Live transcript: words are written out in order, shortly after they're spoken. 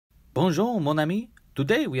Bonjour, mon ami.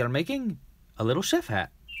 Today we are making a little chef hat.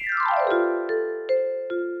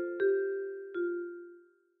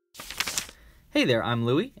 Hey there, I'm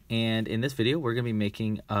Louie, and in this video we're going to be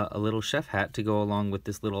making a little chef hat to go along with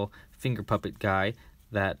this little finger puppet guy,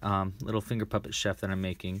 that little finger puppet chef that I'm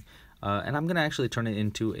making. And I'm going to actually turn it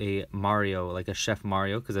into a Mario, like a Chef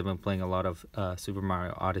Mario, because I've been playing a lot of Super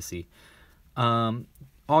Mario Odyssey. All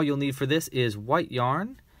you'll need for this is white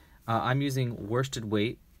yarn. I'm using worsted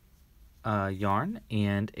weight yarn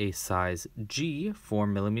and a size G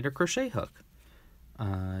 4mm crochet hook.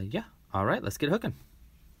 Yeah, alright, let's get hooking.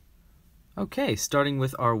 Okay, starting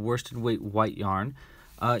with our worsted weight white yarn,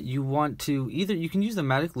 you want to you can use the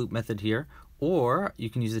magic loop method here, or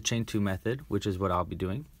you can use the chain 2 method, which is what I'll be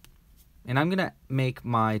doing. And I'm going to make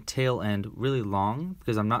my tail end really long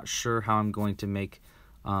because I'm not sure how I'm going to make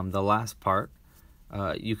the last part.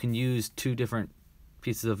 You can use 2 different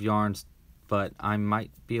pieces of yarns, but I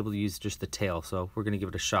might be able to use just the tail, so we're going to give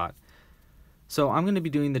it a shot. So I'm going to be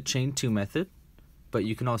doing the chain 2 method, but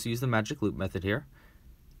you can also use the magic loop method here.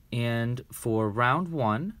 And for round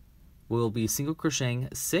 1, we'll be single crocheting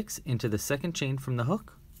 6 into the second chain from the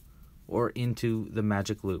hook or into the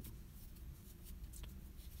magic loop.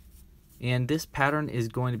 And this pattern is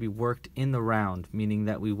going to be worked in the round, meaning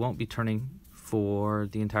that we won't be turning for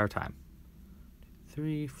the entire time.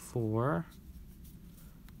 3, 4,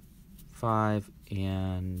 5,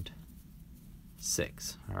 and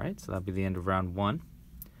 6. Alright, so that'll be the end of round 1.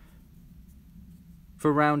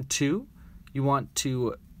 For round 2, you want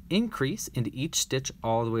to increase into each stitch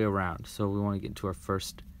all the way around. So we want to get to our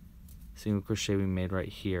first single crochet we made right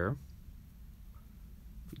here.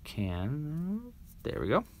 If we can, there we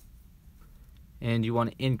go. And you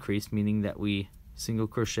want to increase, meaning that we single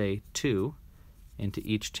crochet 2 into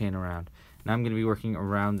each chain around. Now I'm going to be working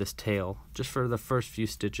around this tail just for the first few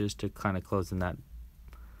stitches to kind of close in that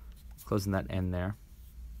end there.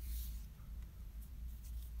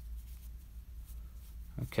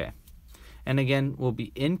 Okay. And again, we'll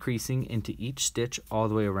be increasing into each stitch all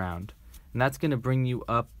the way around. And that's going to bring you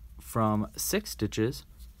up from 6 stitches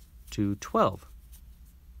to 12.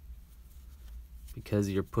 Because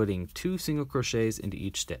you're putting 2 single crochets into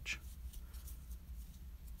each stitch.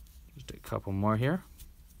 Just a couple more here.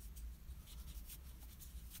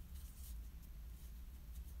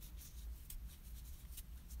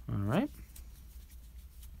 Alright.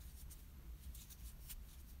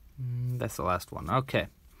 That's the last one. Okay.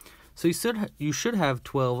 So you should have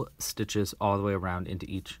 12 stitches all the way around into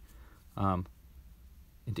each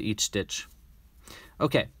stitch.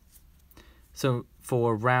 Okay. So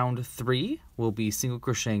for round 3, we'll be single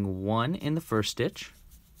crocheting 1 in the first stitch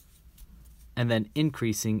and then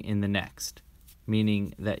increasing in the next,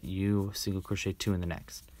 meaning that you single crochet 2 in the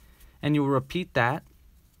next. And you'll repeat that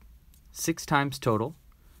 6 times total,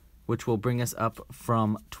 which will bring us up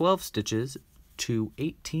from 12 stitches to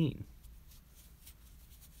 18.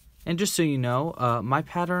 And just so you know, my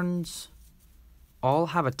patterns all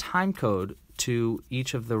have a time code to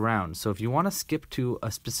each of the rounds. So if you want to skip to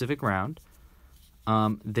a specific round,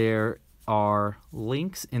 there are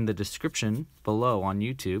links in the description below on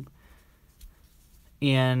YouTube,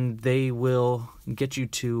 and they will get you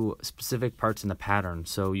to specific parts in the pattern.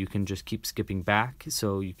 So you can just keep skipping back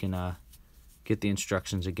so you can get the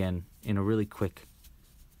instructions again in a really quick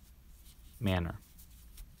manner.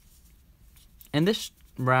 And this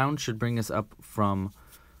round should bring us up from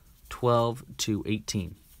 12 to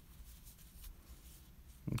 18.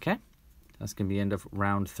 Okay, that's going to be the end of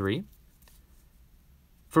round 3.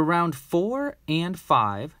 For round 4 and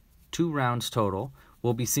 5, 2 rounds total,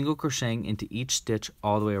 we'll be single crocheting into each stitch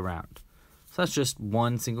all the way around. So that's just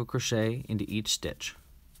 1 single crochet into each stitch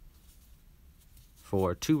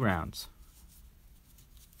for 2 rounds.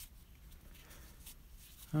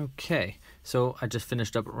 Okay, so I just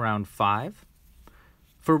finished up round 5.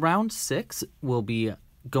 For round 6, we'll be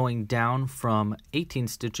going down from 18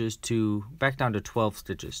 stitches back down to 12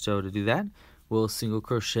 stitches. So to do that, we'll single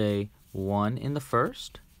crochet 1 in the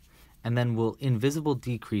first, and then we'll invisible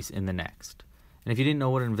decrease in the next. And if you didn't know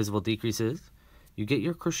what an invisible decrease is, you get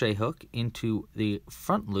your crochet hook into the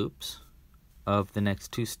front loops of the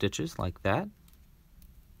next 2 stitches like that,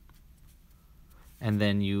 and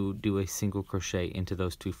then you do a single crochet into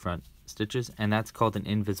those 2 front stitches, and that's called an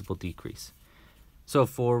invisible decrease. So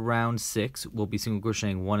for round 6, we'll be single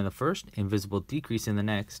crocheting 1 in the first, invisible decrease in the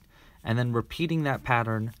next, and then repeating that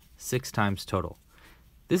pattern 6 times total.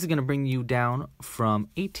 This is going to bring you down from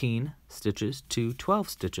 18 stitches to 12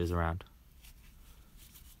 stitches around.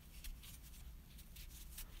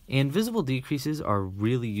 Invisible decreases are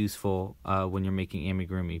really useful when you're making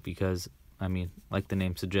amigurumi because, I mean, like the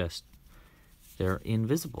name suggests, they're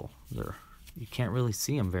invisible. You can't really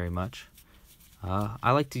see them very much.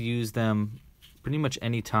 I like to use them pretty much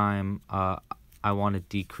any time I want to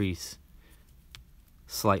decrease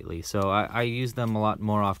slightly. So I use them a lot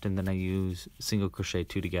more often than I use single crochet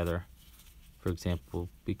 2 together, for example,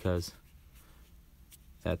 because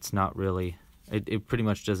that's not really, it pretty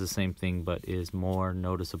much does the same thing but is more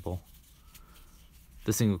noticeable.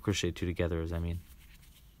 The single crochet 2 together is, I mean.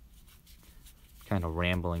 Kind of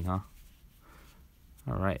rambling, huh?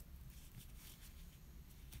 All right.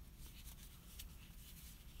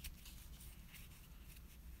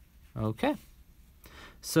 Okay.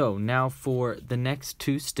 So now for the next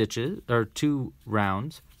 2 stitches, or 2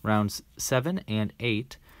 rounds, rounds 7 and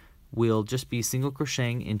 8, we'll just be single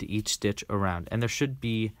crocheting into each stitch around. And there should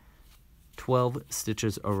be 12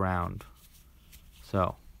 stitches around.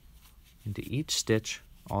 So into each stitch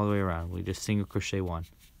all the way around, we just single crochet 1.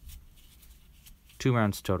 2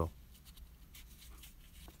 rounds total.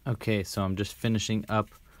 Okay, so I'm just finishing up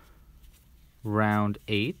round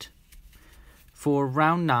 8. For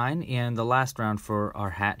round 9 and the last round for our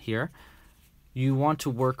hat here, you want to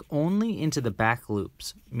work only into the back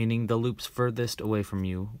loops, meaning the loops furthest away from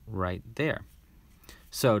you right there.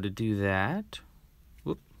 So to do that,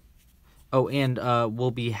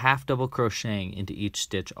 we'll be half double crocheting into each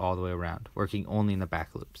stitch all the way around, working only in the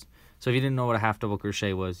back loops. So if you didn't know what a half double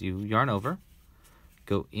crochet was, you yarn over,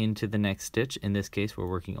 go into the next stitch. In this case, we're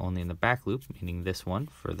working only in the back loop, meaning this one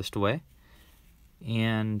furthest away,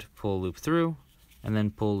 and pull a loop through, and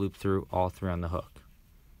then pull a loop through all through on the hook.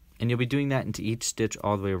 And you'll be doing that into each stitch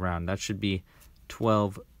all the way around. That should be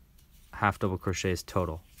 12 half double crochets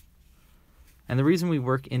total. And the reason we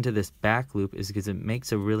work into this back loop is because it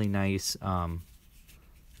makes a really nice,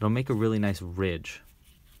 it'll make a really nice ridge,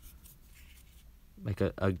 like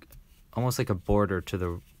almost like a border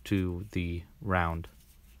to the round.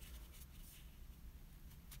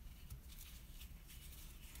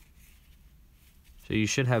 So you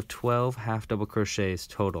should have 12 half double crochets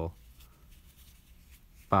total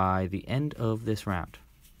by the end of this round.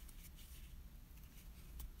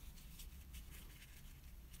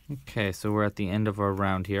 Okay, so we're at the end of our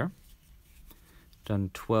round here.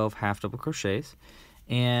 Done 12 half double crochets.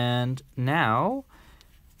 And now,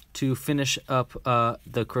 to finish up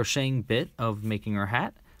the crocheting bit of making our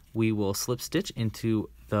hat, we will slip stitch into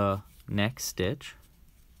the next stitch.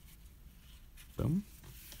 Boom.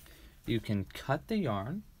 You can cut the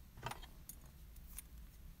yarn.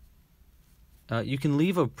 You can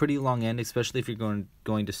leave a pretty long end, especially if you're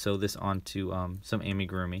going to sew this onto some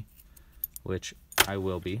amigurumi, which I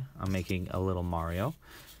will be. I'm making a little Mario.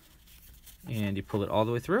 And you pull it all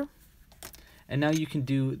the way through. And now you can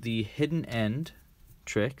do the hidden end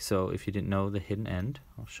trick. So if you didn't know the hidden end,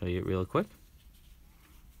 I'll show you it real quick.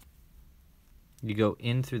 You go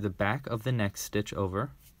in through the back of the next stitch over,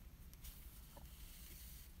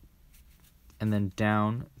 and then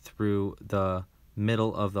down through the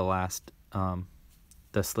middle of the last,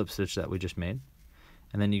 the slip stitch that we just made.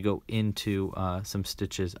 And then you go into some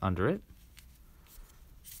stitches under it.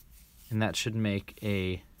 And that should make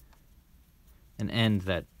an end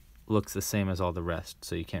that looks the same as all the rest,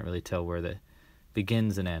 so you can't really tell where the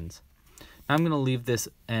begins and ends. Now I'm going to leave this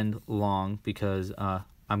end long because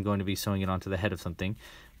I'm going to be sewing it onto the head of something,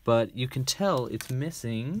 but you can tell it's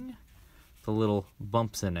missing the little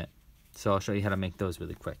bumps in it. So I'll show you how to make those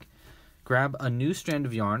really quick. Grab a new strand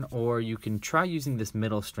of yarn, or you can try using this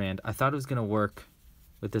middle strand. I thought it was going to work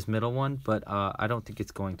with this middle one, but I don't think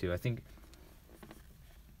it's going to. I think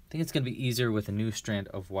it's going to be easier with a new strand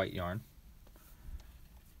of white yarn.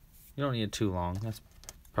 You don't need it too long. That's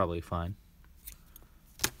probably fine.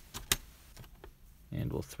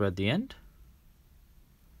 And we'll thread the end.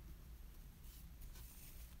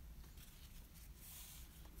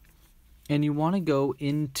 And you want to go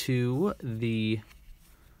into the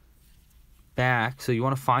back, so you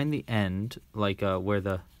want to find the end, like where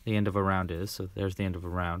the end of a round is. So there's the end of a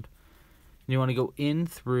round. And you want to go in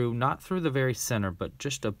through, not through the very center, but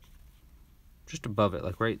just above it,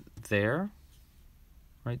 like right there.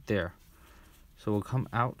 Right there. So we'll come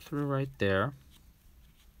out through right there.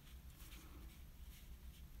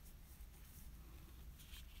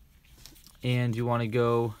 And you want to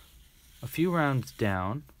go a few rounds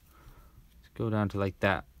down. Go down to like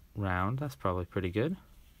that round. That's probably pretty good.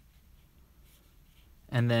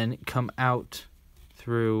 And then come out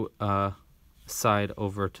through side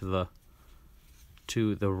over to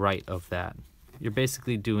the right of that. You're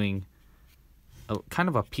basically doing kind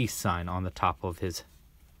of a peace sign on the top of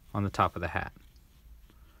the hat.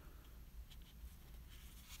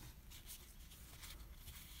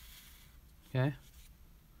 Okay.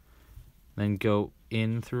 Then go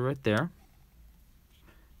in through right there.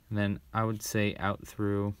 And then I would say out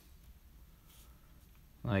through,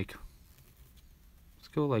 like, let's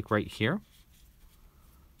go like right here.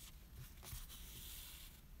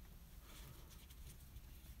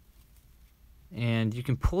 And you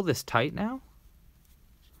can pull this tight now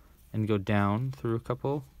and go down through a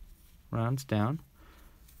couple rounds down.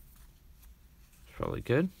 It's probably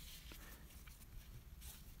good.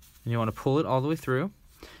 And you want to pull it all the way through.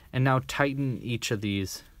 And now tighten each of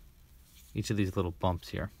these little bumps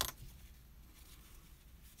here.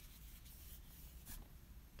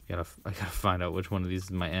 I gotta find out which one of these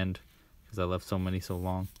is my end, because I left so many so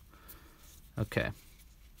long. Okay.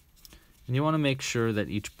 And you want to make sure that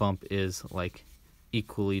each bump is like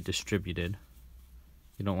equally distributed.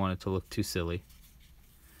 You don't want it to look too silly.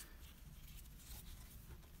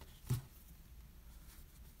 So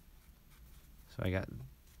I got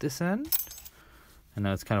this end. I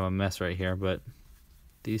know it's kind of a mess right here, but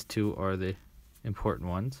these two are the important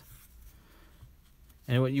ones.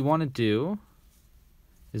 And what you want to do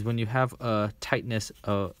is when you have a tightness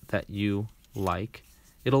that you like,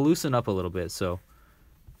 it'll loosen up a little bit, so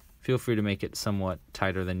feel free to make it somewhat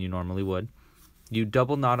tighter than you normally would. You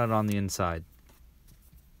double knot it on the inside.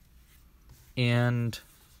 And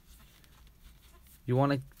you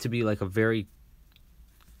want it to be like a very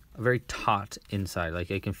taut inside,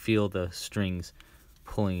 like I can feel the strings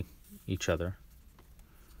pulling each other.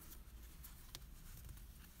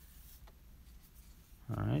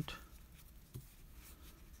 All right.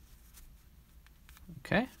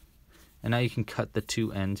 Okay. And now you can cut the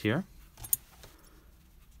two ends here.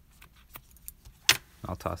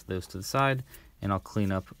 I'll toss those to the side, and I'll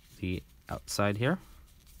clean up the outside here.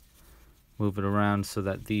 Move it around so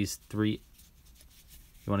that these three,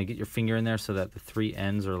 you want to get your finger in there so that the three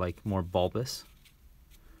ends are like more bulbous.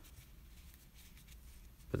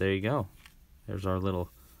 But there you go. There's our little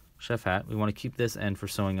chef hat. We want to keep this end for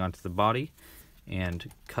sewing onto the body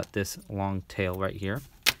and cut this long tail right here.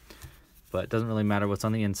 But it doesn't really matter what's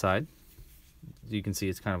on the inside. You can see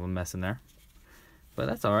it's kind of a mess in there, but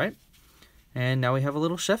that's all right. And now we have a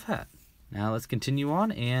little chef hat. Now let's continue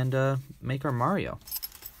on and make our Mario,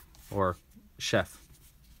 or chef,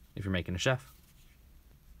 if you're making a chef.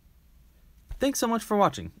 Thanks so much for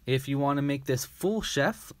watching. If you want to make this full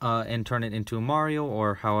chef and turn it into a Mario,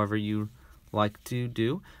 or however you like to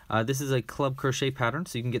do, this is a club crochet pattern,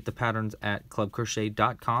 so you can get the patterns at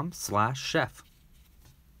clubcrochet.com/chef.